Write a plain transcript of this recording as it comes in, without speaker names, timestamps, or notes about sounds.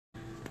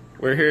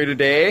We're here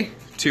today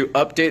to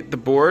update the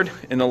board.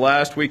 In the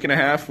last week and a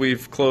half,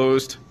 we've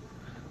closed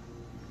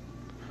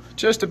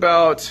just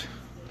about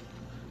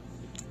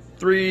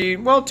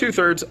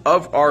two-thirds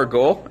of our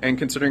goal. And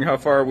considering how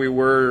far we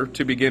were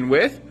to begin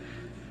with,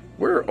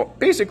 we're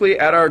basically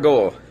at our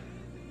goal.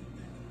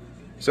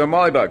 So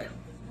Mollybug,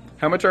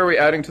 how much are we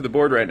adding to the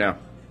board right now?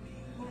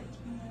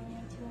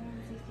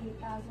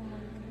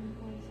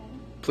 14,268,147.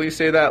 Please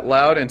say that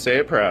loud and say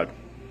it proud.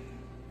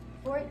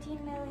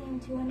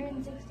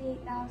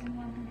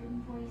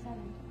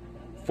 14,268,147.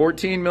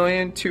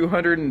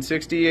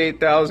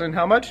 14,268,000.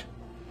 How much?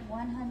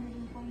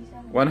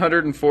 147.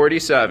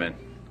 147.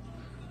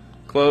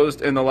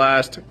 Closed in the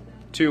last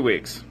 2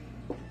 weeks.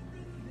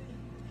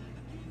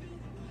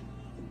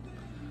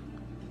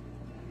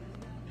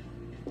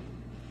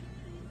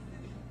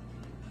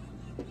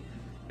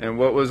 And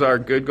what was our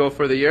good goal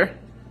for the year?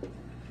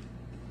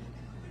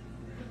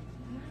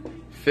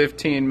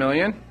 15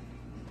 million.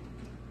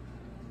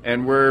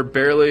 And we're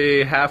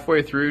barely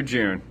halfway through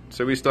June.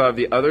 So we still have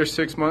the other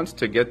 6 months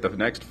to get the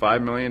next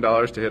 $5 million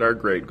to hit our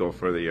great goal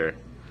for the year.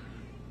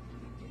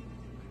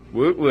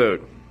 Woot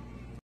woot.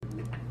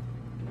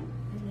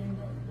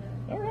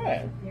 All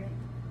right.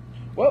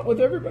 Well,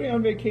 with everybody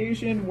on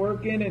vacation,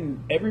 working,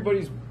 and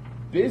everybody's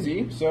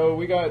busy, so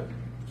we got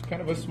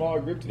kind of a smaller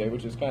group today,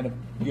 which is kind of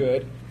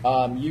good.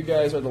 You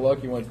guys are the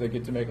lucky ones that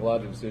get to make a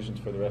lot of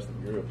decisions for the rest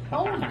of the group.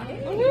 Oh,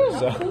 yeah.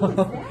 So, How cool is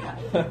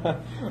that?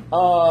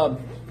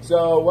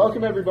 So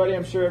welcome everybody.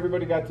 I'm sure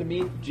everybody got to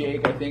meet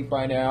Jake, I think,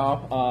 by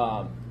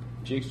now.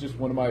 Jake's just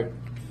one of my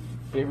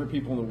favorite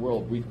people in the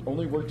world. We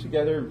only worked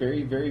together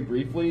very, very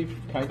briefly,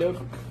 kind of,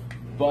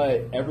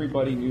 but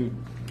everybody knew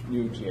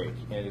Jake,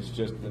 and it's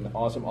just an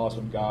awesome,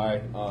 awesome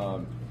guy.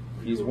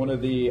 He's one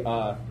of the,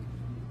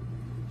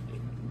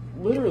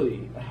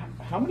 literally,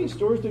 how many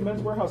stores did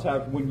Men's Warehouse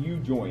have when you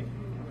joined?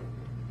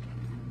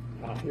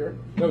 Not here?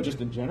 No,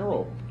 just in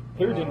general.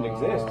 Here didn't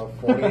exist.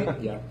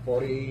 40, yeah,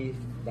 40,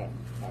 about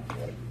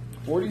 40.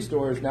 40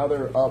 stores, now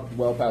they're up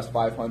well past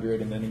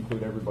 500, and then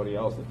include everybody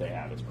else that they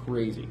have. It's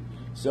crazy.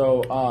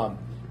 So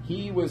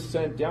he was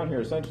sent down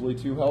here essentially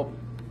to help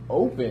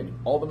open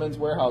all the Men's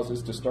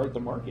Warehouses to start the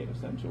market,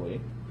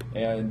 essentially.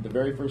 And the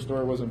very first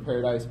store was in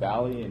Paradise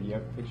Valley, and you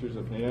have pictures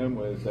of him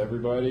with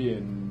everybody,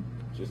 and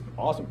just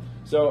awesome.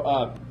 So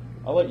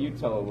I'll let you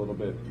tell a little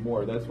bit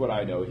more. That's what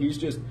I know. He's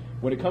just,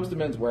 when it comes to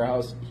Men's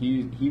Warehouse,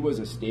 he was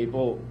a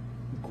staple,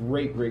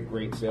 great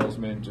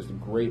salesman, just a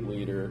great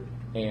leader.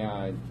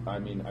 And I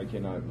mean,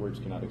 words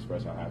cannot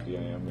express how happy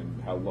I am and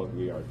how lucky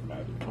we are to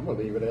have you. I'm going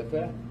to leave it at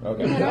that.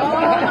 Okay. Oh,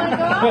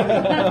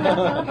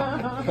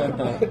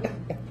 my God.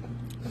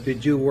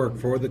 Did you work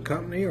for the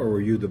company, or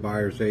were you the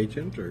buyer's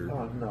agent? Or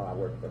No, I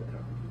work for the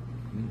company.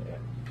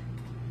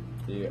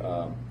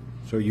 Yeah.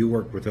 so you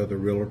worked with other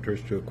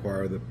realtors to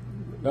acquire the?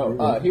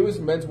 No, he was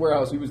Men's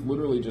Warehouse. He was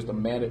literally just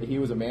he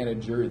was a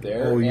manager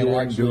there. Oh, you and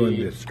weren't actually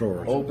doing the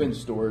stores. Open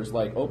stores,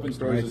 like open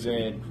stores, I is see.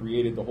 in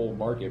created the whole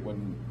market.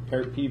 When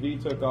PV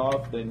took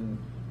off, then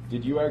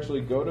did you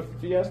actually go to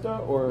Fiesta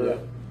or? Yeah.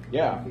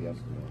 Yeah. Yes.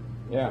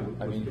 Yeah. Was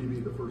I mean,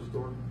 PV the first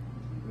store?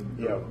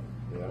 Yeah.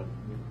 Yeah.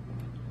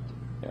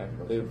 yeah.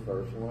 That's they- the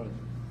first one.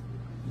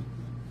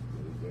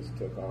 We just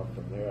took off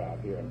from there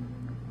out here.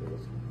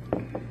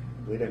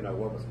 We didn't know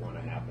what was going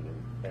to happen in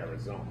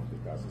Arizona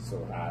because it's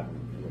so hot,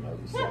 and you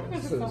selling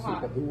It's so suits.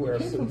 hot. Who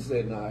wears suits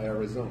in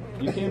Arizona?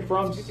 You came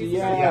from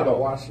Seattle, Seattle.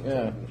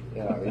 Washington.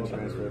 Yeah, they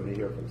transferred me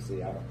here from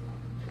Seattle.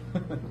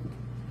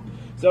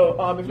 So,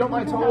 if you don't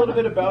mind, tell a little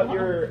bit about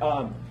your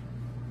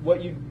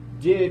what you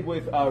did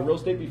with real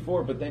estate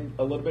before, but then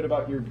a little bit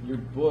about your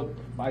book,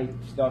 my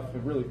stuff,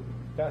 really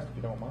fast, if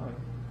you don't mind.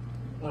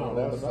 Oh,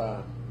 that's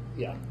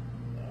yeah.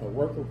 I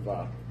work with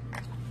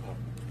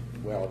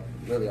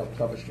really a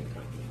publishing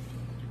company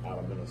out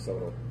of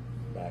Minnesota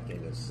back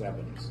in the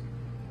 70s,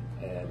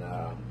 and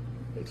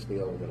they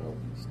still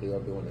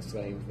doing the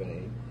same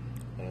thing.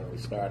 And we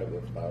started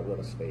with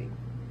real estate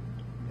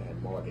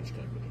and mortgage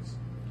companies,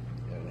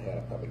 and I had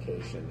a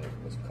publication that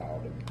was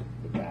called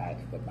The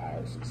Guide for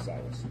Buyers and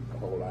Sellers. The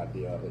whole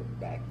idea of it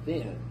back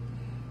then,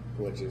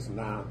 which is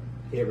now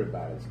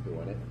everybody's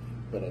doing it,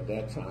 but at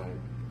that time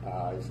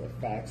it's a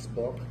fax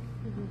book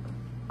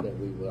that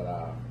we would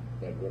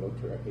that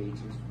realtor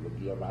agents would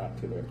give out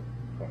to their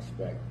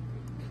prospect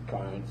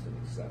clients and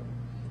etc.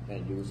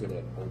 and use it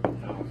at open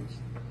houses,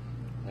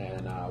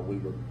 and we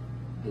would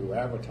do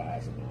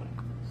advertising on it.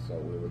 So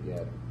we would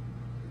get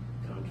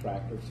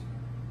contractors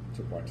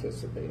to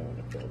participate on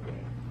the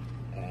program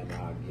and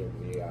give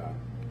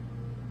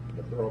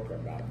the broker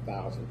about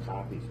 1,000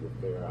 copies with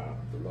their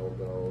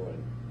logo,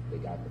 and they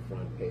got the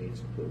front page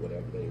to put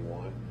whatever they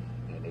want,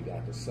 and they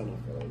got the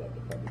centerfold of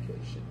the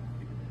publication,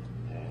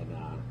 and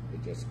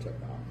it just took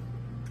off.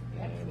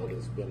 And it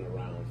has been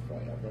around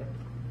forever.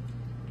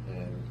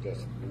 And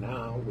just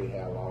now we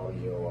have all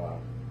your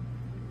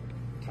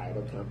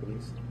title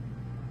companies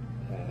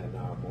and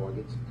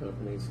mortgage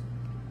companies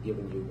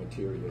giving you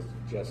materials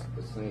just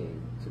the same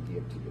to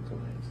give to your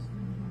clients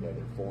that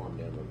inform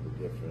them of the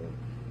different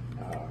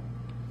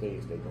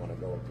things they're going to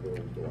go through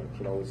during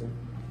closing,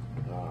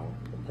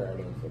 prepare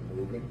them for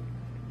moving.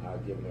 I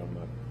give them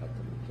a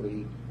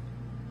complete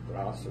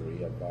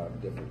glossary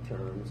of different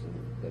terms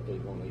that they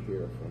want to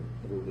hear from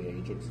through the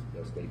agents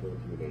as they go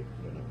through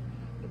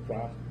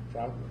the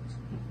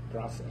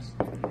process.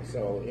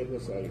 So it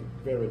was a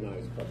very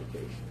nice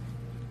publication,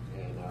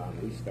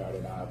 and we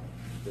started out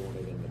doing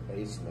it in the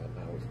basement.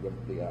 I was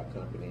with the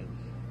company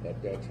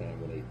at that time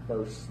when they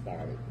first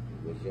started.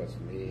 It was just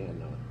me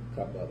and a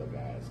couple other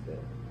guys that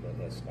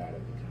had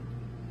started the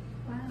company.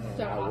 Wow. And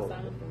So I worked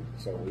awesome. with them.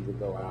 So we would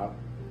go out,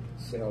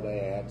 sell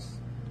the ads,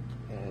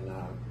 and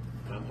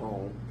come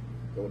home,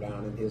 go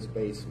down in his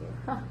basement.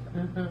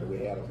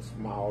 We had a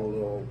small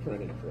little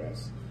printing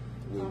press.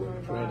 We Oh would my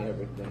print God.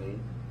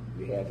 everything.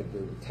 We had to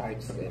do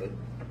typesetting.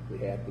 We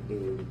had to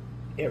do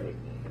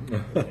everything.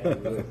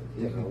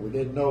 And we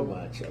didn't know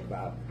much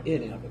about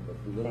any of it, but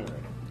we learned.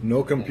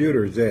 No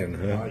computers then,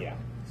 Oh huh? yeah.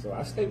 So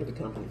I stayed with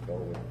the company for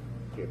over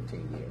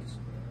 15 years.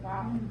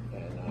 Wow.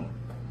 And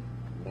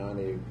now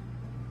they're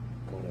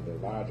one of the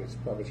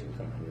largest publishing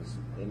companies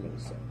in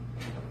Minnesota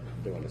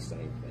doing the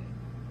same thing.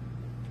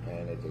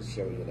 And it just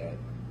shows you that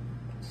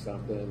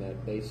something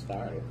that they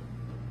started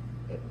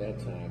at that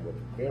time with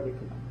very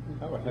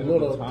How ahead of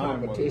little the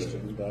time was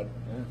competition, it? but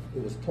Yeah.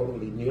 it was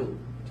totally new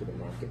to the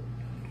market.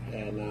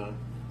 And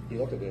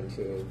built it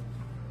into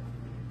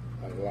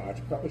a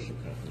large publishing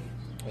company.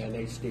 And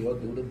they still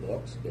do the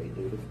books. They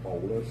do the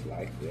folders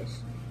like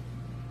this.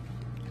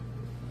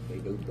 They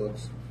do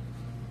books.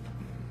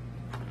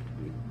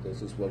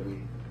 This is what we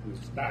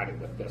started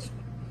with this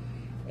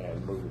one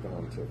and moved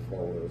on to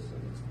folders,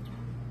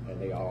 and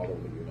they all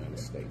over the United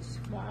States.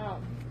 Wow.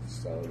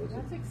 So it was,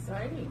 That's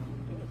exciting.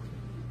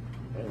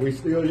 and we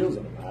still use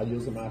them. I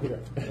use them out here.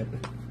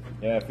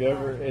 Yeah, if you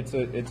ever, it's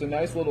a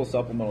nice little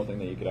supplemental thing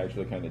that you could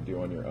actually kind of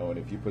do on your own.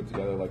 If you put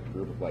together like a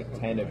group of like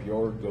 10 of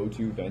your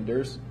go-to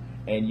vendors,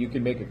 and you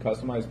can make a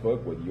customized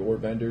book with your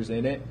vendors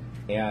in it,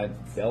 and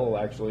they'll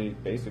actually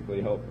basically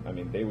help. I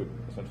mean, they would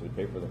essentially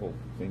pay for the whole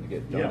thing to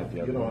get done if you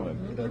have you know,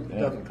 one. it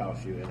doesn't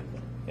cost you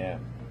anything. Yeah.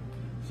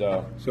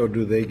 So So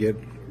do they get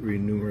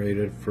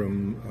remunerated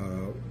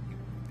from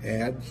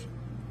ads?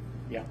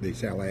 Yeah, They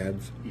sell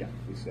ads? yeah.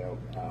 We sell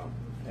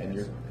and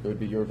ads. it would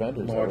be your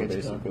vendors that would mortgage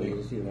basically.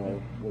 companies,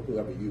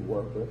 whoever you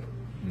work with.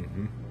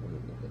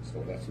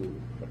 So that's who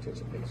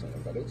participates in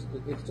it. But it's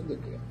a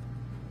good deal.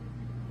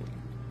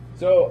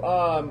 So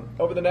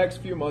over the next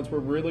few months, we're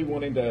really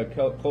wanting to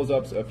close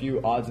up a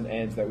few odds and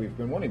ends that we've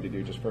been wanting to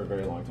do just for a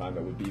very long time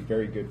that would be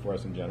very good for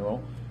us in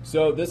general.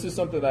 So this is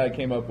something that I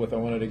came up with. I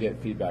wanted to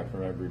get feedback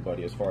from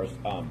everybody as far as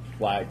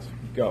flags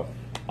go.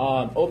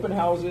 Open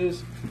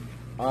houses,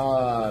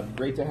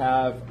 great to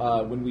have.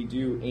 When we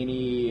do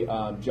any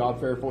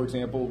job fair, for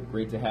example,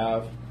 great to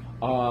have.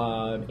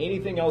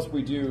 Anything else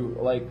we do,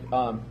 like,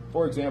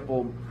 for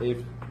example,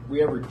 if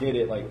we ever did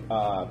it, like,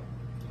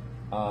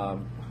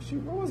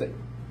 shoot, what was it?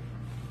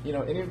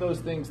 Any of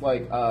those things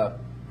like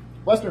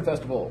Western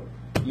Festival,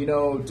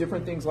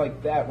 different things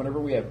like that. Whenever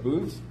we have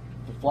booths,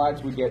 the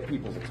flags would get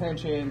people's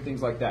attention,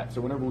 things like that.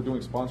 So whenever we're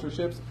doing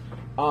sponsorships,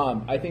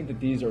 I think that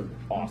these are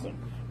awesome.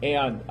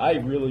 And I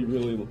really,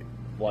 really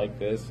like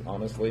this,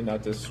 honestly,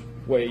 not to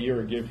sway you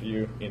or give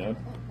you,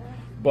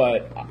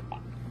 but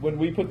when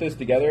we put this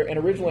together, and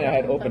originally I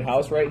had open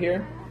house right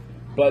here,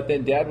 but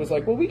then Dad was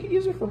like, well, we could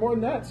use it for more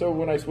than that. So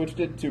when I switched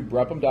it to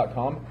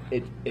Brepham.com,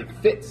 it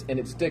fits and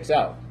it sticks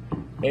out.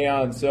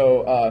 And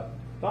so,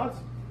 thoughts?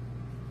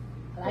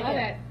 Love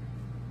it.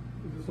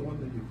 Is this the one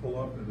that you pull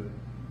up and it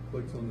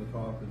clicks on the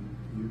top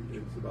and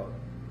it's about?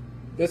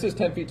 This is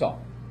 10 feet tall.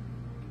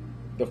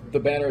 The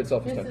banner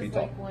itself is This 10 feet is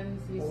tall. like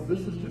ones you Oh, see. this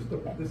is just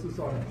this is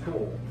on a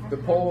pole. The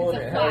pole, It's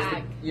and a it has,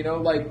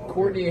 flag. like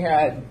Courtney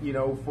had,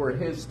 for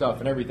his stuff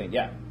and everything.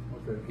 Yeah,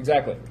 Okay.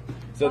 exactly.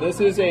 So this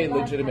is I a love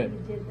how legitimate. you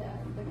did the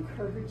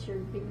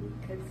curvature thing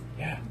because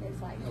Yeah.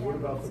 it's like. Now what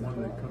about the that's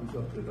one that cool. comes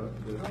up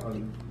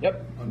that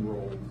Yep,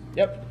 unrolls?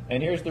 yep.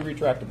 And here's the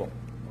retractable.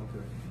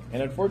 Okay.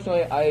 And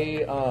unfortunately,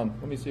 I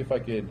let me see if I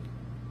could.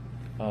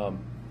 How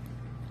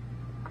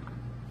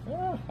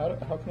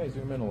can I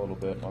zoom in a little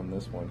bit on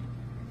this one?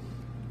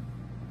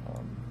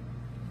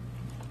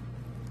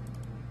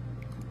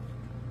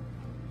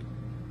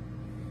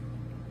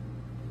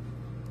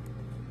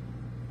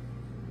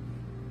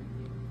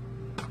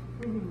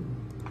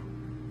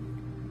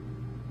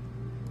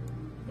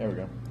 There we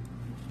go.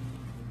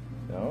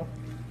 No?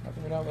 How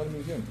come you're not letting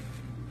me zoom?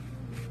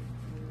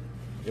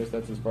 I guess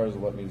that's as far as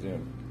it'll let me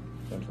zoom,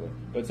 essentially.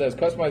 But it says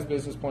customized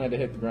business plan to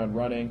hit the ground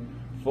running,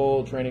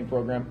 full training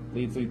program,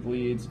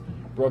 leads,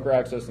 broker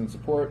access and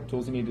support,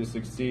 tools you need to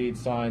succeed,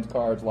 signs,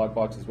 cards, log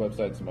boxes,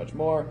 websites, and much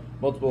more.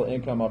 Multiple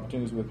income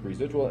opportunities with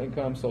residual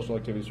income, social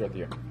activities throughout the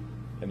year.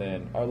 And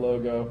then our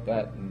logo,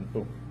 that, and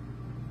boom.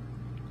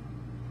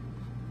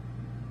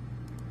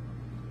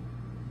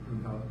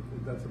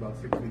 And that's about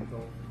 6 feet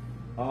tall.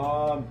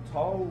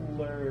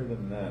 Taller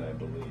than that, I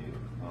believe.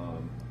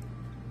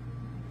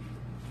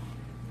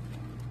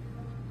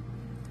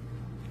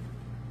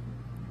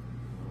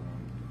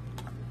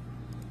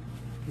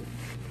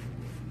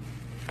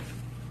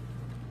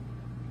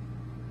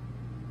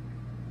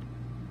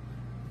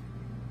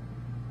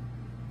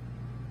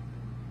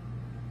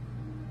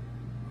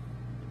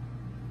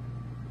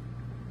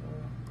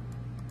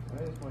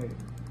 my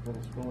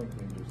little scrolling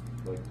thing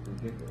just like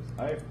ridiculous?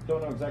 I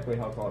don't know exactly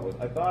how tall it was.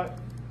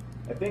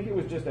 I think it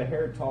was just a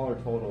hair taller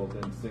total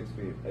than 6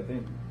 feet. I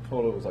think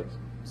total was like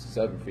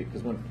 7 feet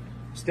because when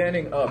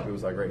standing up, it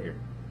was like right here.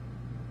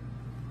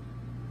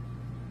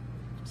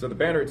 So the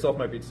banner itself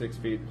might be 6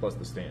 feet plus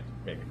the stand,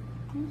 maybe.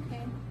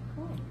 Okay,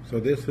 cool. So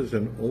this is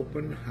an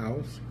open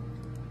house?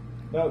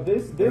 No,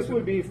 this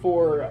would be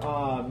for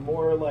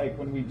more like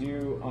when we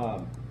do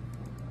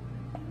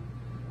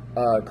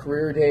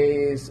career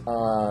days,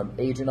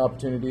 agent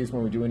opportunities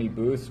when we do any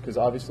booths, because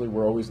obviously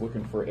we're always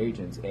looking for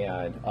agents.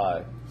 And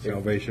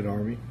Salvation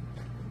Army?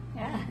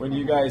 Yeah. when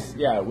you guys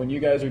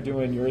are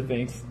doing your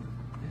things,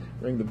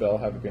 ring the bell,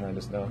 have it behind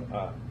us now.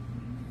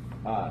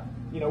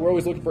 We're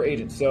always looking for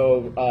agents.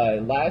 So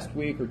last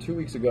week or 2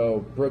 weeks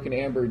ago, Brooke and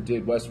Amber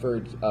did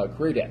Westford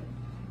Career Day.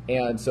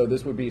 And so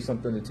this would be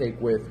something to take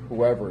with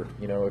whoever,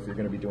 if you're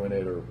going to be doing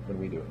it or when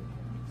we do it.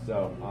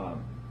 So,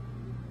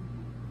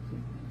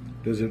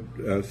 Does it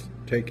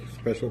take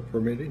special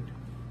permitting?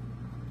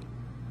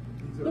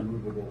 These are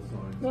movable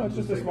signs. no, it's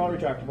You just a take small them-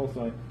 retractable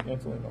sign. Yeah,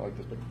 it's I like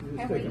this one. You just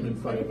That take way them you put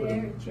inside, it put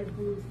there them, at your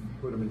booth.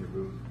 put them in your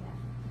booth.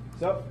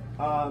 So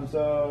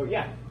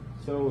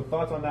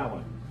thoughts on that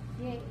one?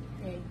 Yay.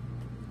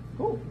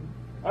 Cool.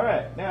 All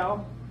right,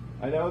 now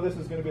I know this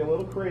is going to be a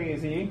little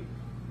crazy,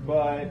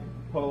 but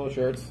polo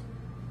shirts,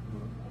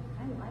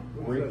 I like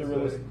What breakthrough does real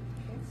that estate, it.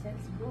 It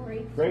says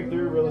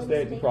breakthrough real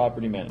estate and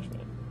property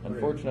management.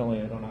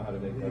 Unfortunately, I don't know how to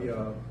make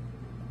that.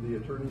 The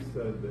attorney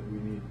said that we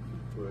need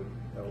to put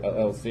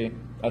LLC.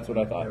 That's what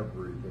I thought.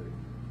 everything.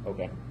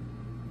 Okay.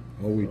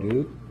 Oh, we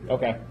do?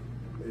 Okay.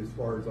 As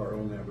far as our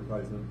own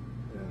advertisement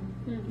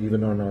and,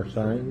 Even on our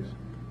signs?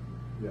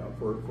 yeah,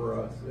 for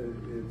us,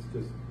 it's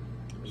just,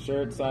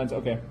 Shirt, signs.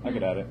 Okay, I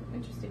could add it.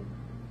 Interesting.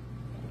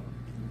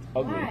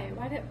 Ugly.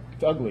 Why did?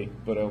 It's ugly,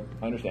 but I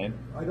understand.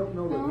 I don't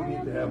know that No, we I need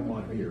to don't have think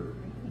one we here, agree.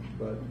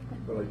 but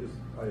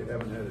I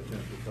haven't had a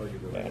chance to tell you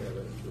that I had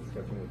a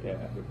discussion with Yeah. the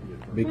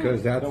attorney.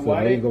 Because that's So the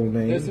why legal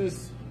name? This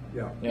is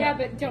Yeah. Yeah,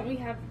 but don't we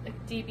have a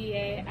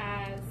DBA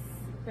as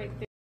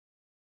breakthrough?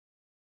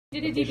 If we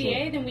did a Officially.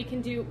 DBA, then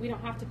we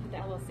don't have to put the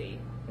LLC.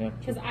 yeah.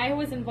 Because I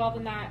was involved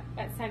in that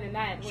at Simon and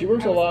Med. She when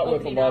works I a was lot with a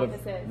opening lot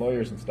offices. of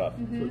lawyers and stuff.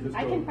 So just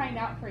I go- can find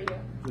out for you.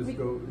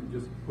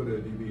 Just put a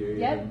DBA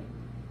Yep. in.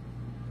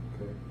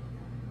 Okay.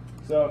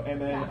 So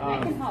and then Yeah, I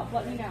can help.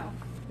 Let me know.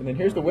 and then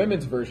here's the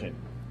women's version.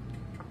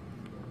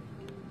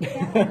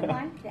 Yeah, I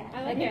like that.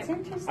 I like But it's it.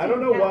 interesting. I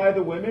don't know how why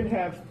the women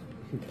have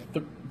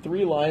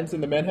 3 lines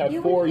and the men have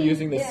you 4 would think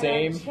using the that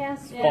same our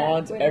chest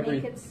font. would Every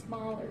make it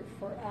smaller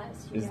for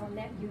us, Is-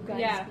 that you guys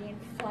Yeah. being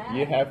flat.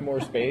 you have more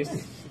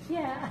space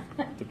Yeah.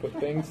 to put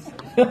things.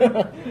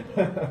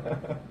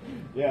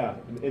 Yeah,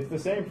 it's the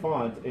same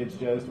font. It's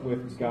just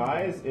with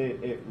guys,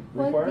 it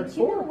Well, requires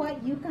but you know 4.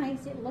 what, you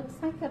guys, it looks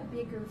like a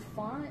bigger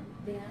font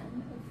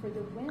then for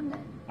the women.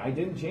 I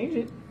didn't change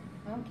it.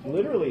 Okay.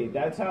 Literally,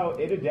 that's how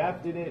it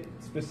adapted it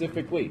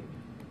specifically.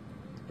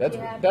 That's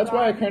Yeah, that's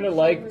why I kind of drawings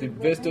liked over the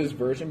women. Vista's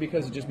version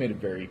because it just made it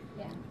very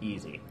Yeah.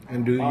 easy.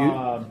 And do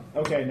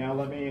Okay, now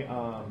let me.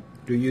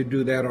 you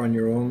do that on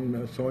your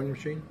own sewing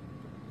machine?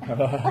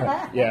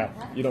 Yeah,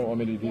 you don't want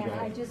me to do Yeah,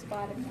 I that. just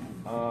bought them.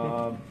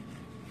 Now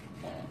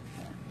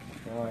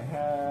I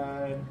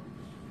had.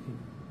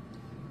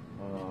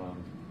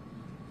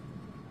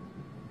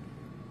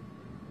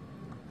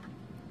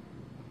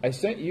 I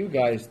sent you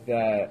guys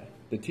the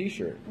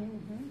T-shirt.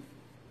 Mm-hmm.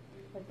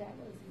 But that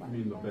was You like.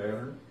 mean the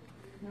banner,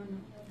 No,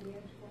 the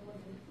actual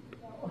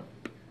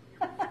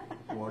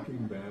one. walking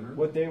banner?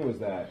 What day was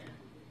that?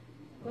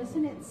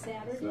 Wasn't it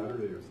Saturday?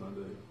 Saturday or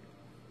Sunday?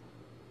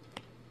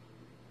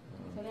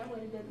 So that would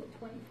have been the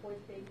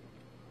 24th day.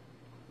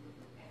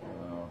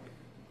 Oh,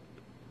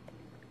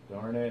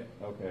 darn it.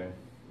 Okay.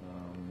 I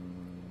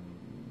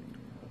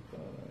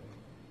thought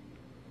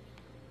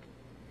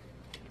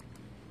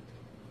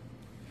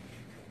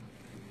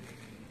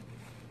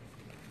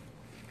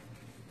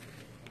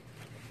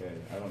Okay,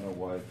 I don't know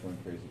why it's going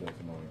crazy. That's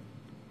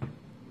annoying.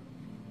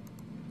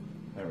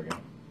 There we go.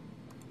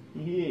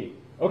 Hee-hee.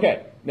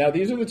 Okay, now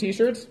these are the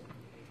T-shirts.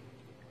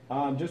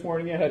 Just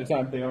warning you ahead of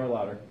time, they are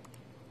louder.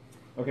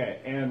 Okay,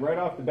 and right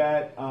off the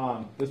bat,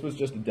 this was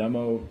just a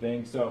demo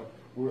thing. So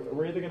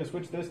we're either going to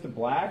switch this to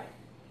black,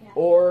 Yeah.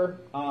 or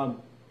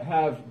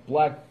have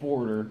black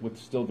border with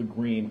still the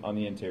green on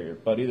the interior.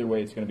 But either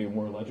way, it's going to be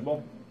more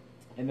legible.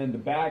 And then the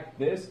back,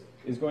 this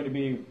is going to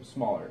be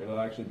smaller. It'll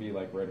actually be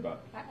like right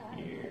about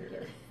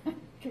here.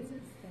 Because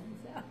it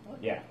stands out.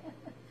 Yeah.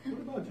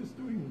 What about just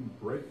doing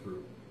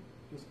breakthrough,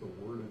 just the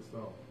word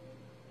itself,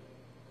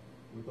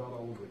 without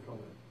all of the color?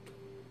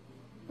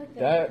 But the-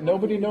 That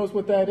nobody knows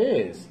what that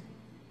is.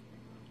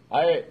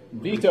 I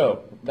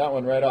veto that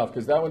one right off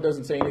because that one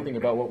doesn't say anything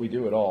about what we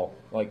do at all.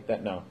 Like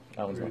that, no,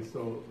 that one's Okay, not.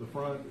 so the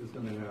front is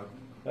going to have.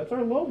 That's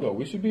our logo.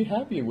 We should be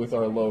happy with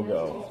our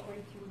logo.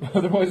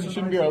 Otherwise, it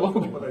shouldn't be our But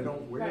logo. I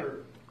don't wear,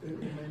 it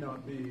may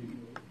not be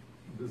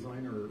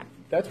designer.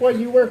 That's why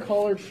you wear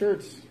collared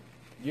shirts.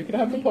 You can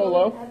have the We go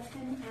polo. Up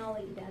an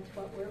alley, that's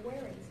what we're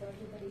wearing, so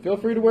everybody. Feel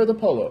free to wear the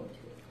polo.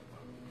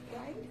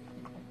 Right?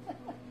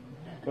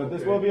 But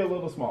this Okay. will be a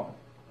little smaller.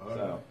 All So.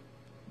 right.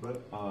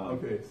 But,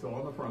 okay, so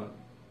on the front,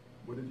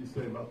 what did you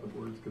say about the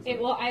words? 'Cause It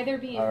will either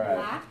be in All right.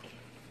 black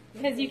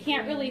because you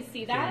can't really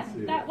see that Can't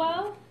see that it.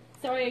 well.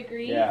 So I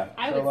agree. Yeah.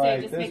 I so would like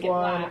say just this make it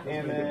one, black. and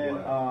Just make it then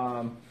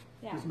black.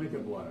 Yeah. Just make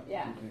it black.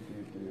 Yeah.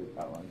 do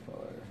outline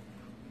color.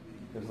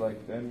 Because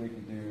like then we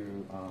could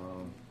do.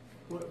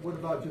 What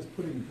about just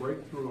putting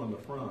breakthrough on the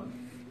front?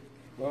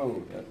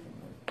 Whoa, that's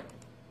nice.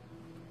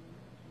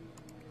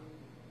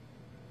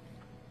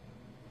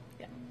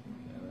 Yeah.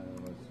 And then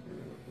let's do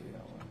the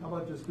outline. How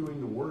about just doing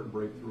the word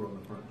breakthrough on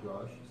the front,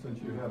 Josh?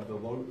 Since you have the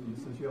logo,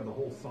 since you have the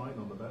whole sign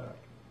on the back.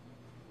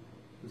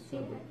 Just See,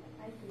 have it.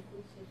 I think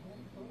we should have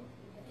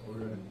both. We're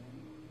gonna-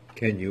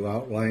 Can you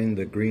outline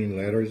the green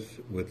letters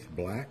with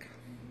black?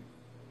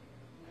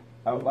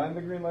 Outline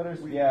the green letters.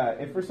 Yeah.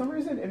 If for some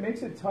reason it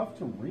makes it tough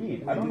to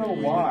read, I don't know We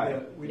did why.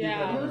 that- We did Yeah.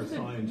 that on our Use the,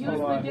 signs. use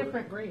Hold the on.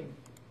 different green.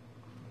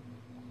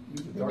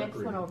 Use the The dark next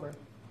green. one over.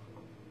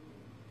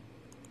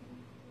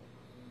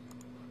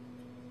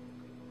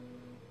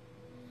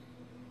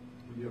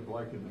 You have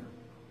black in there.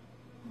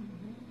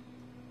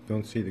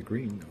 Don't see the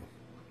green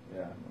though.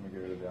 Yeah. Let me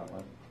get rid of the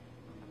outline.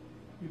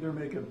 Either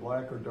make it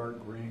black or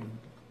dark green.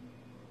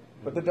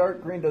 But the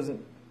dark green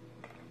doesn't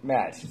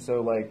match,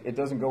 so like it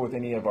doesn't go with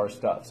any of our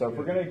stuff. So if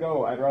we're gonna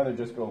go, I'd rather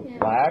just go Yeah.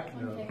 black.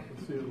 Yeah, Okay.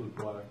 let's see it with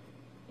black.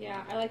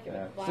 Yeah, I like it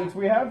Yeah. with black. Since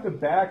we have the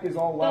back is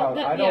all loud,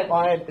 The- I don't yeah,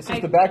 mind. Since I-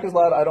 the back is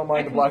loud, I don't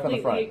mind I the black on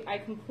the front. completely- I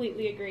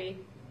completely agree.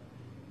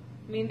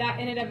 I mean, that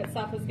in and of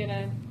itself is going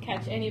to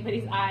catch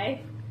anybody's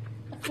eye.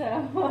 So,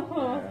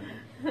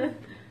 Yeah.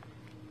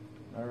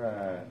 All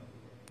right.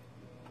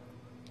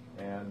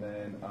 And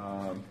then,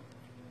 oh,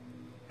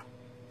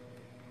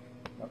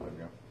 there we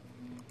go.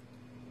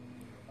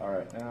 All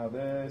right, now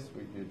this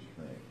we could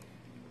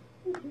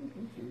shrink.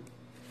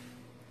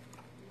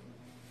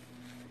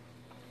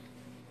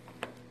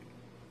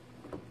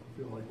 I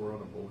feel like we're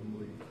on a bowling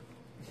league.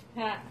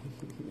 ha.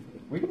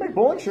 We can make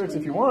bowling shirts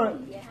if you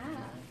want. Yeah.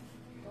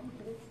 Don't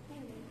put it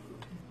steady.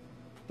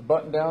 The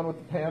button down with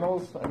the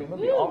panels. I mean,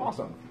 that'd be Woo.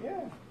 awesome.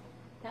 Yeah.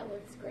 That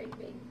looks great,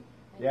 big.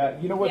 Yeah.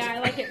 You know what's Yeah, I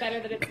like it better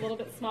that it's a little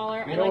bit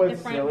smaller. You I know like the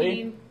what's front silly?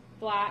 being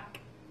black.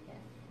 Yeah.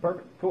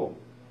 perfect? Cool.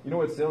 You know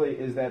what's silly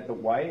is that the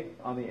white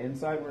on the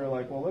inside, we were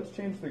like, well, let's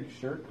change the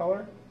shirt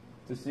color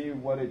to see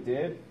what it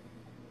did.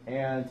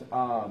 And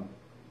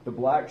the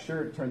black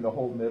shirt turned the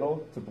whole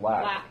middle to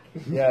black. Black.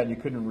 Yeah, and you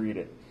couldn't read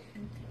it.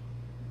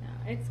 No,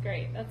 it's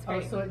great. That's Oh,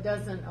 great. so it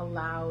doesn't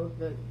allow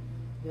the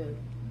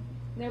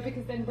No,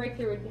 because then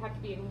breakthrough would have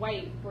to be in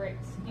white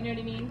bricks. You know what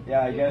I mean?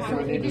 Yeah, I You guess have it so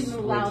would to- it need to didn't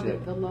allow switch the,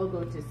 it. the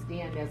logo to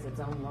stand as its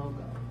own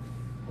logo.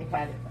 It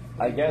had it.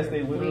 I guess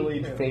they literally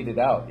Breakthrough. faded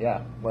out,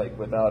 yeah, like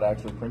without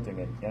actually printing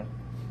it, yeah.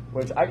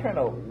 Which I kind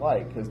of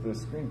like because the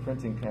screen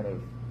printing kind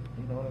of,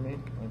 you know what I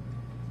mean? Like,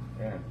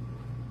 yeah.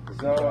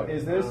 So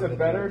is this a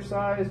better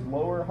size,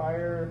 lower,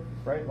 higher,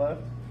 right,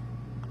 left?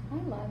 I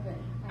love it.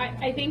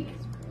 I think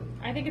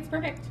it's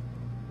perfect.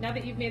 Now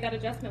that you've made that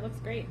adjustment, it looks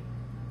great.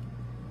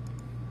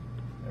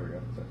 There we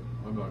go.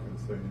 I'm not going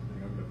to say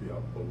anything. I'm going to be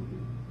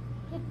outvoted.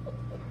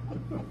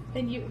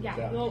 Then you'll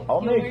I'll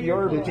you'll wear make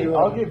your. polo.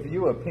 I'll give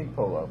you a pink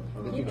polo.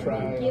 Did you Give try?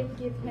 him Did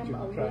a you try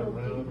little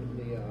round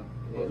bit. the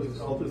I'll edges?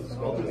 just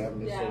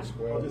Having it so Yeah.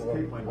 square. I'll just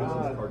tape my business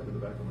Uh, card to the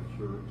back of my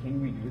shirt. Can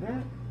we do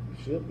that? You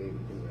should be able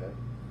to do that.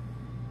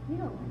 You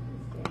don't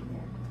understand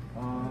that.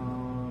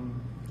 All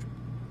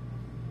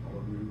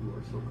of you who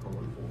are so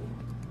colorful.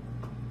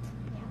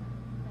 Yeah.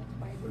 That's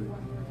why we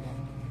want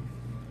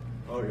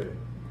to. Okay.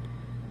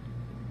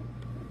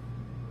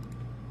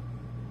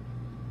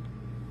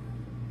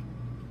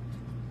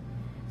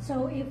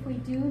 So if we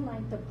do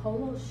like the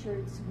polo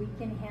shirts, we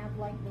can have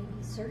like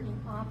maybe certain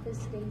office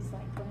days,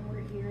 like when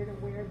we're here to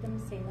wear them,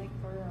 say like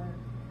for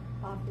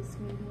our office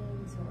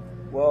meetings or.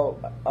 Well,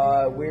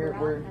 we're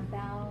out and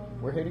about.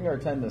 we're hitting our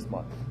 10 this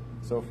month.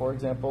 So, for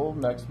example,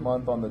 next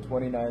month on the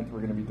 29th, we're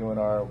going to be doing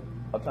our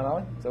Uptown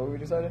Alley. Is that what we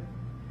decided?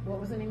 What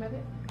was the name of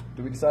it?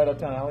 Did we decide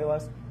Uptown Alley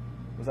last?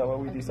 Was that what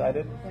we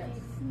decided? Yes,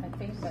 I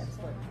think that's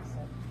what you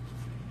said.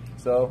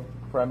 So,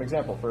 prime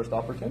example, first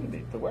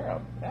opportunity to wear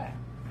them. Yeah.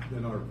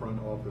 In our front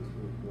office,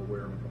 we'll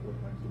wear them a couple of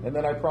times a week. And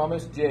then I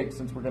promised Jake,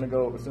 since we're gonna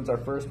go, since our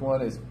first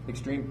one is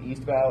extreme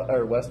East Valley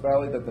or West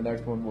Valley, that the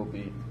next one will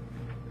be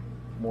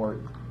more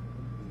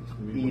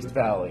I mean, East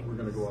Valley. We're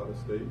going to go out of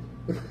state.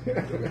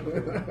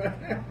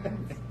 The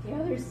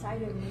other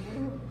side of the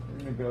world. We're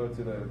gonna go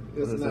to the.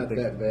 It's what is not it,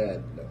 that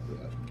bad.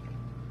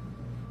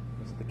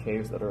 Is it the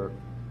caves that are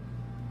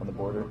on the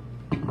border,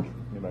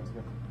 New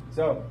Mexico?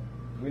 So,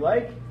 we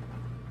like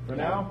for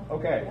now.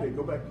 Okay, Okay.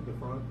 go back to the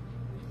front.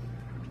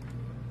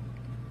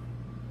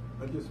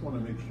 I just want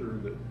to make sure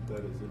that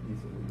that is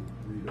easily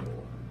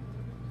readable.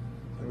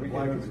 And The we can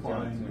black move is it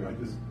down, fine. too. I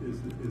just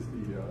is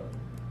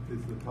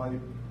the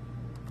type.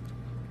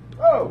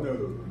 Oh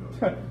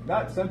No.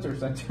 not center.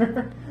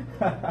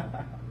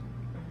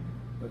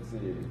 Let's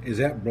see. Is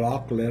that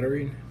block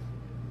lettering?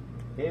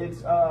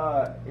 It's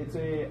a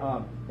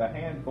the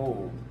hand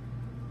fold.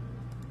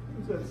 What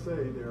does that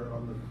say there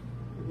on the?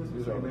 It doesn't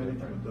These say are all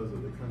management, different.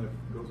 does it? It kind of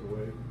goes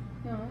away.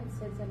 No, it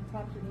says in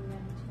property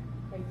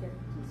management. right there.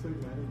 Does it say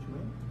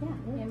management?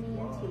 Yeah,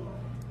 M-E-N-T. Wow.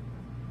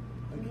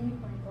 You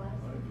need my glasses.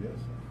 I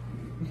guess.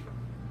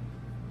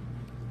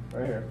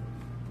 Right here.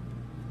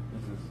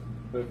 This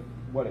is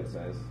what it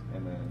says,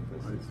 and then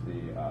this is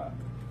the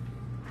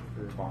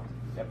font.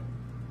 Yep.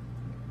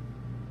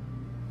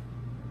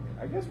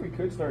 I guess we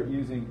could start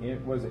using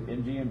it. Was it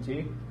in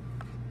GMT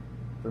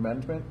for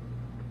management?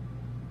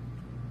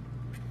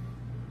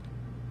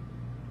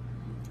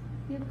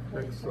 You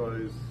could. Text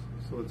size,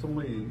 so it's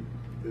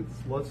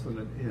less than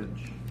an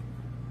inch.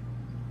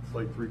 It's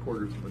like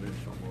 3/4 of an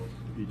inch almost,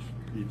 each.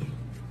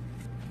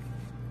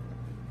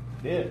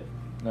 Did.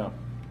 No.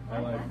 I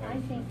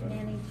think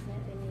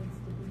management, it needs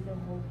to be the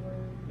whole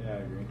word. Yeah, I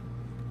agree.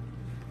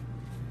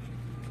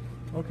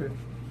 Okay.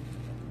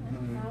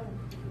 I'm proud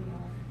of you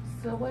all.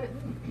 So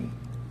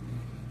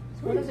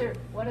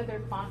what other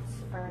fonts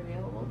are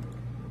available?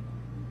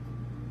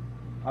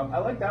 I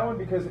like that one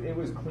because it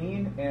was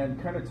clean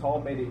and kind of tall,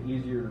 made it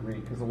easier to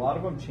read. Because a lot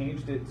of them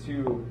changed it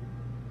too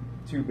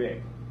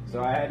big,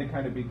 so I had to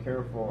kind of be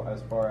careful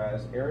as far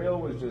as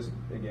Arial was just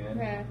again.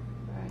 Yeah.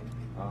 Right.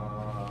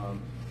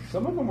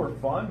 Some of them were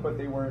fun, but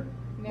they weren't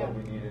No. what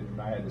we needed, and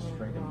I had to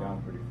shrink them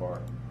down pretty far.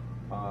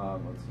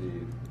 Let's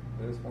see,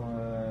 this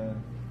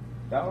one,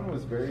 that one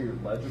was very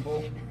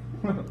legible.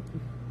 I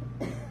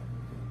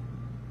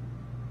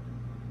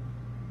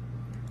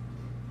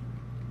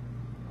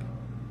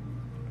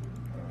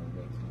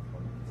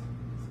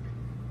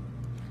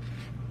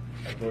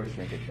could always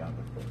shrink it down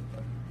before.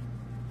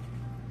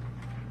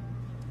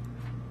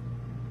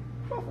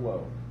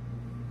 Buffalo.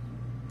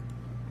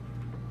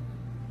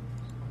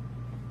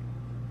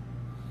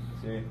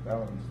 See, that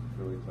one's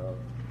really tough.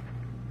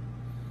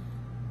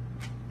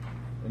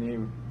 Any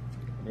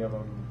of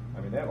them?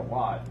 I mean, they have a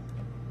lot.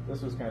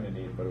 This was kind of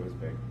neat, but it was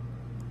big.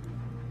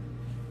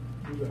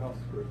 Do the house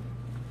script.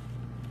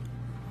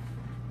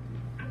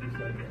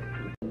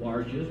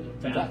 Largest,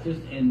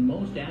 fastest, and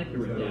most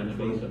accurate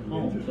database of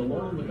homes,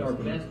 along with our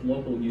best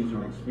local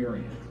user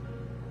experience.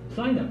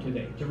 Sign up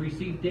today to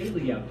receive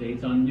daily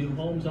updates on new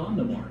homes on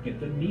the market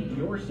that meet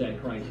your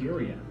set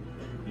criteria.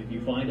 If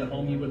you find a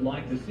home you would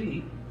like to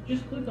see,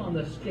 just click on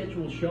the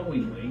Schedule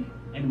Showing link,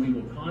 and we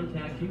will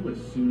contact you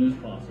as soon as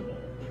possible.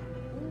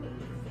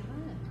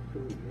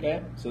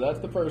 Okay, so that's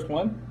the first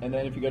one, and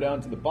then if you go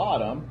down to the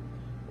bottom,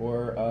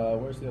 or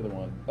where's the other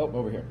one? Oh,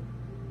 over here.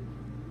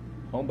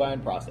 Home buying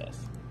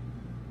process.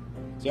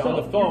 See, on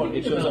the phone,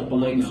 it shows up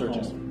below the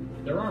searches.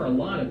 There are a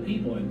lot of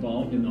people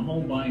involved in the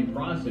home buying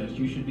process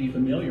you should be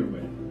familiar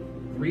with.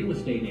 Real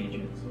estate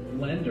agents,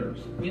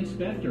 lenders,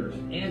 inspectors,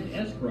 and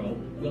escrow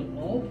will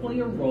all play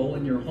a role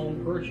in your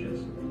home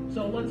purchase.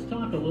 So let's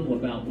talk a little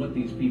about what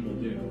these people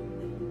do.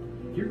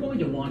 You're going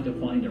to want to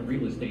find a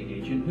real estate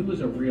agent who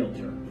is a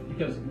realtor,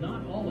 because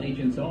not all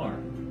agents are.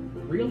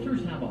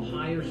 Realtors have a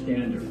higher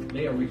standard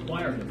they are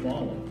required to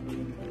follow.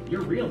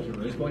 Your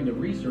realtor is going to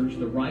research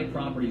the right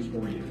properties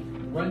for you,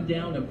 run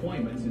down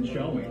appointments and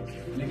showings,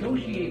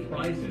 negotiate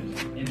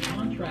prices, and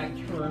contract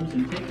terms,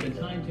 and take the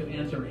time to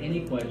answer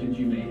any questions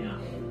you may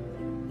have.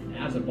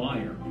 As a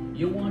buyer,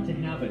 you'll want to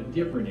have a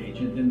different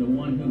agent than the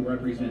one who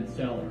represents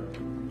seller.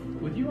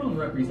 With your own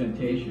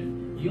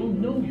representation, you'll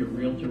know your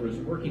realtor is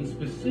working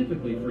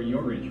specifically for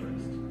your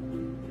interests.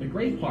 The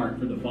great part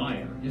for the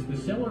buyer is the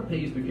seller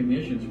pays the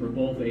commissions for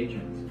both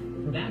agents.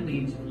 That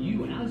means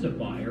you, as a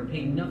buyer,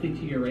 pay nothing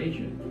to your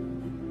agent.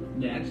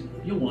 Next,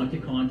 you'll want to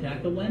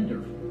contact the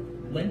lender.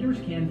 Lenders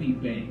can be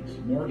banks,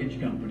 mortgage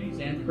companies,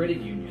 and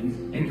credit unions,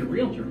 and your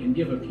realtor can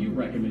give a few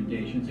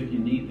recommendations if you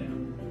need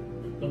them.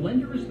 The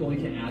lender is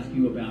going to ask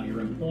you about your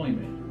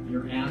employment,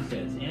 your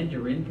assets, and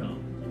your income.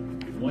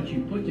 Once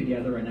you put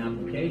together an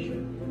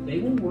application, they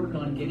will work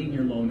on getting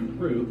your loan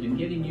approved and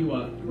getting you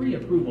a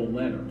pre-approval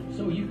letter,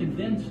 so you can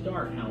then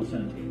start house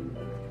hunting.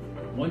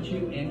 Once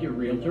you and your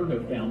realtor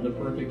have found the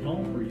perfect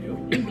home for you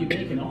and you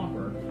make an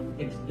offer,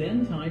 it's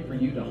then time for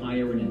you to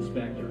hire an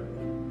inspector.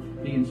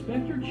 The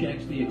inspector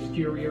checks the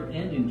exterior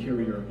and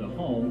interior of the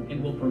home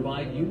and will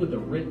provide you with a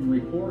written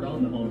report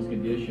on the home's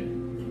condition.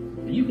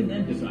 And you can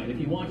then decide if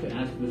you want to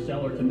ask the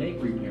seller to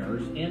make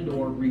repairs and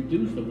or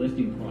reduce the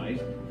listing price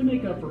to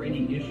make up for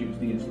any issues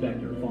the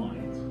inspector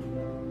finds.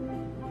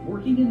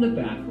 Working in the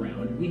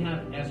background, we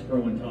have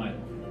escrow and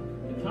title.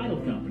 The title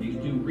companies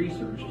do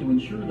research to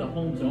ensure the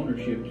home's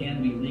ownership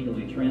can be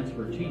legally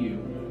transferred to you,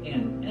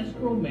 and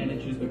escrow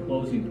manages the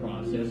closing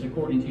process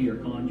according to your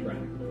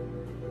contract.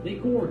 They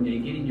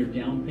coordinate getting your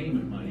down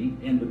payment money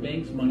and the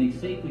bank's money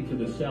safely to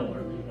the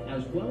seller,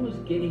 as well as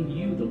getting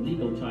you the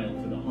legal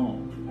title to the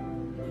home.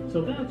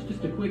 So that's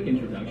just a quick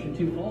introduction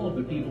to all of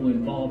the people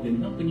involved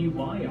in helping you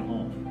buy a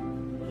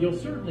home. You'll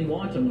certainly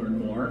want to learn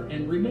more,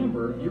 and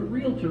remember, your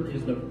realtor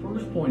is the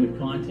first point of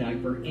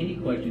contact for any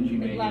questions you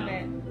may Love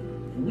have. it.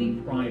 We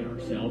pride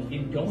ourselves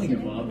in going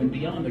above and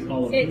beyond the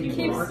call of It duty for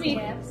keeps our me.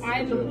 clients.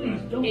 I'm So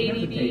please don't ADD,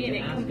 hesitate and to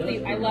it ask us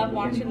complete. I for love help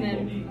watching when you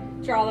them need.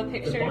 draw the The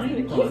pictures. And buying it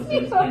keeps me process can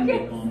be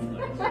focused.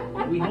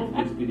 complex. We hope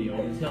this video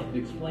has helped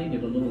explain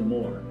it a little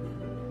more.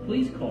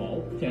 Please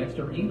call, text,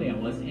 or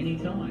email us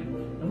anytime,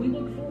 and we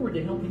look forward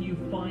to helping you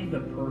find the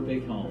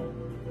perfect home.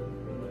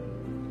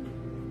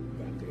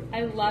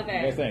 I love it.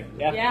 What do you think?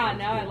 Yeah? Yeah,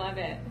 no, I love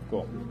it.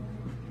 Cool.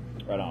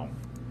 Right on.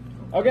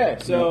 Okay,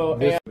 so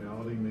This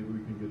reality, maybe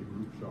we can get a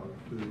group shot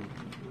too,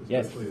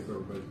 Yes. especially if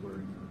everybody's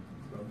wearing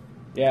their stuff.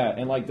 yeah,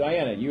 and like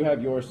Diana, you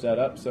have yours set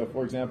up. So,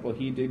 for example,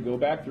 he did go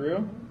back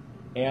through,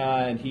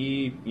 and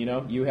he,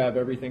 you have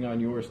everything on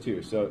yours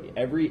too. So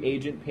every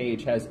agent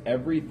page has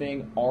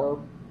everything our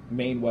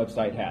main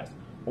website has.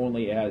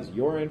 Only it has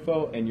your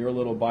info and your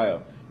little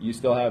bio. You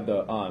still have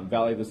the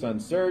Valley of the Sun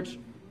search.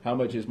 How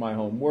much is my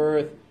home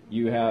worth?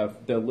 You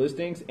have the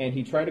listings, and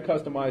he tried to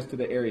customize to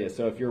the area.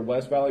 So if you're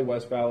West Valley,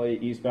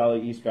 East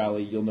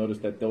Valley, you'll notice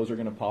that those are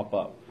going to pop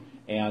up.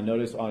 And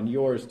notice on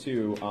yours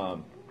too,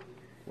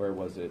 where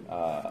was it?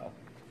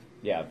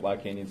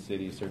 Black Canyon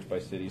City, search by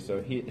city.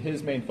 So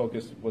his main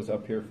focus was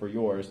up here for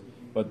yours,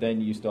 but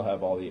then you still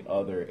have all the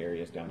other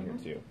areas down here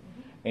too.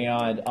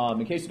 And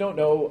in case you don't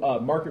know,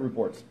 market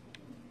reports,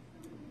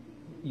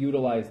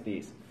 utilize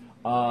these.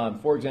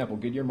 For example,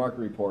 Goodyear Market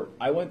Report.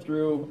 I went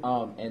through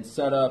and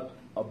set up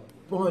a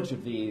bunch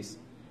of these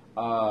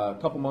a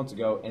couple months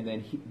ago, and then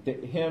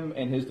him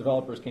and his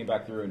developers came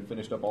back through and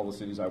finished up all the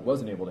cities I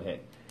wasn't able to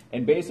hit.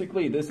 And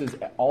basically, this is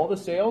all the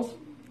sales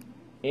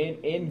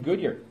in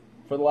Goodyear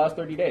for the last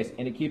 30 days,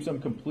 and it keeps them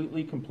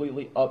completely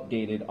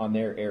updated on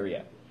their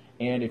area.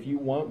 And if you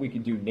want, we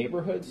can do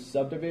neighborhoods,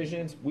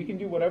 subdivisions, we can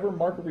do whatever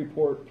market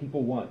report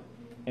people want.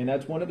 And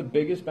that's one of the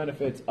biggest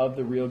benefits of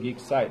the Real Geek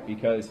site,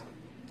 because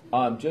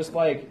just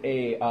like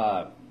the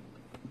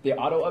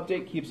auto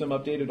update keeps them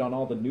updated on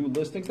all the new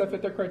listings that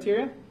fit their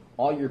criteria,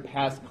 all your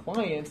past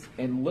clients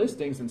and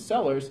listings and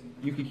sellers,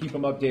 you can keep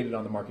them updated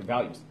on the market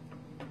values.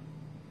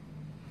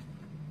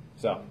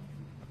 So,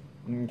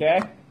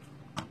 okay?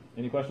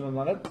 Any questions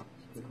on that?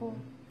 Cool.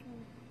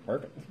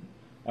 Perfect.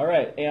 All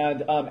right,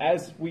 and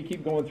as we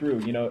keep going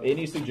through,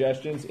 any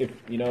suggestions? If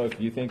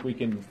you think we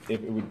can,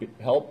 if it would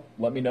help,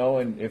 let me know,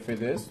 and if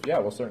it is, yeah,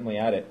 we'll certainly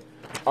add it.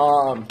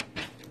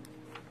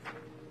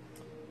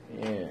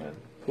 Yeah,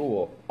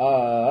 cool.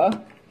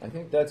 I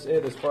think that's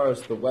it as far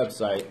as the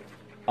website.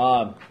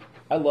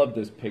 I love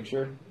this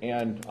picture,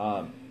 and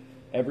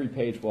every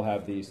page will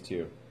have these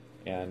too.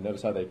 And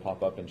notice how they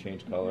pop up and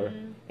change color.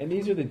 Mm-hmm. And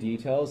these are the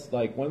details.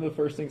 Like, one of the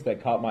first things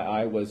that caught my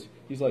eye was,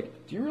 he's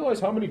like, do you realize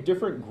how many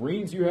different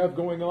greens you have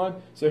going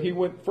on? So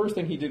first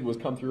thing he did was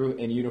come through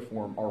and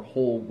uniform our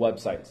whole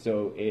website.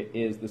 So it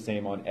is the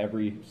same on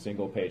every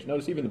single page.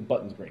 Notice even the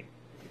button's green.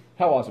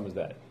 How awesome is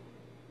that?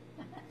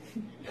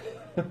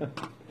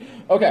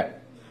 Okay.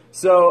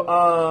 So,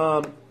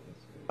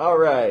 all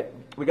right.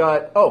 We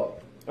got,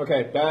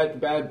 okay,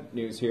 bad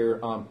news here.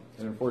 And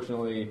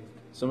unfortunately,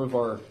 some of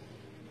our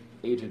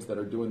agents that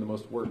are doing the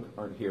most work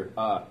aren't here.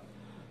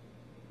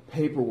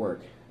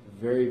 Paperwork,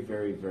 very,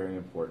 very, very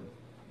important.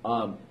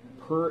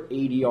 Per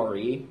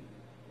ADRE,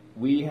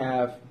 we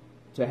have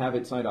to have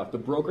it signed off. The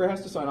broker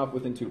has to sign off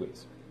within 2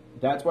 weeks.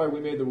 That's why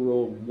we made the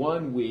rule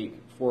 1 week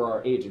for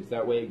our agents.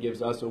 That way it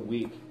gives us a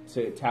week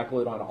to tackle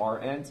it on our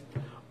end.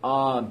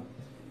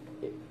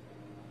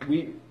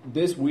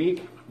 This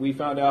week, we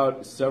found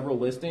out several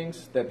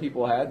listings that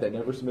people had that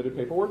never submitted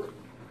paperwork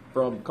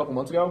from a couple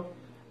months ago.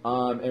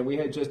 And we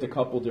had just a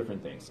couple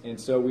different things. And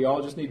so we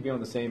all just need to be on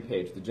the same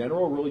page. The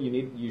general rule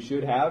you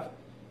should have,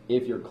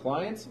 if your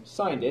clients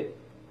signed it,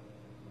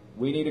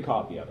 we need a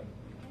copy of it.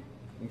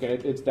 Okay,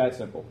 it's that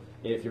simple.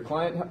 If your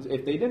client,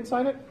 if they didn't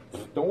sign it,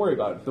 don't worry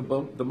about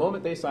it. The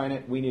moment they sign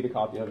it, we need a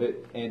copy of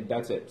it, and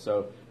that's it.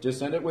 So just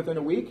send it within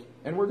a week,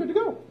 and we're good to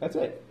go. That's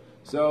it.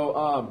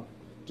 So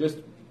it's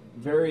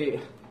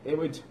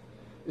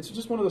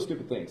just one of those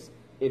stupid things.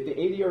 If the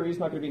ADRE is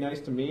not going to be nice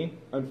to me,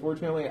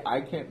 unfortunately,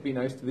 I can't be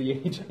nice to the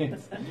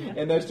agents.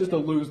 And that's just a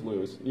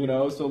lose-lose,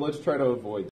 So let's try to avoid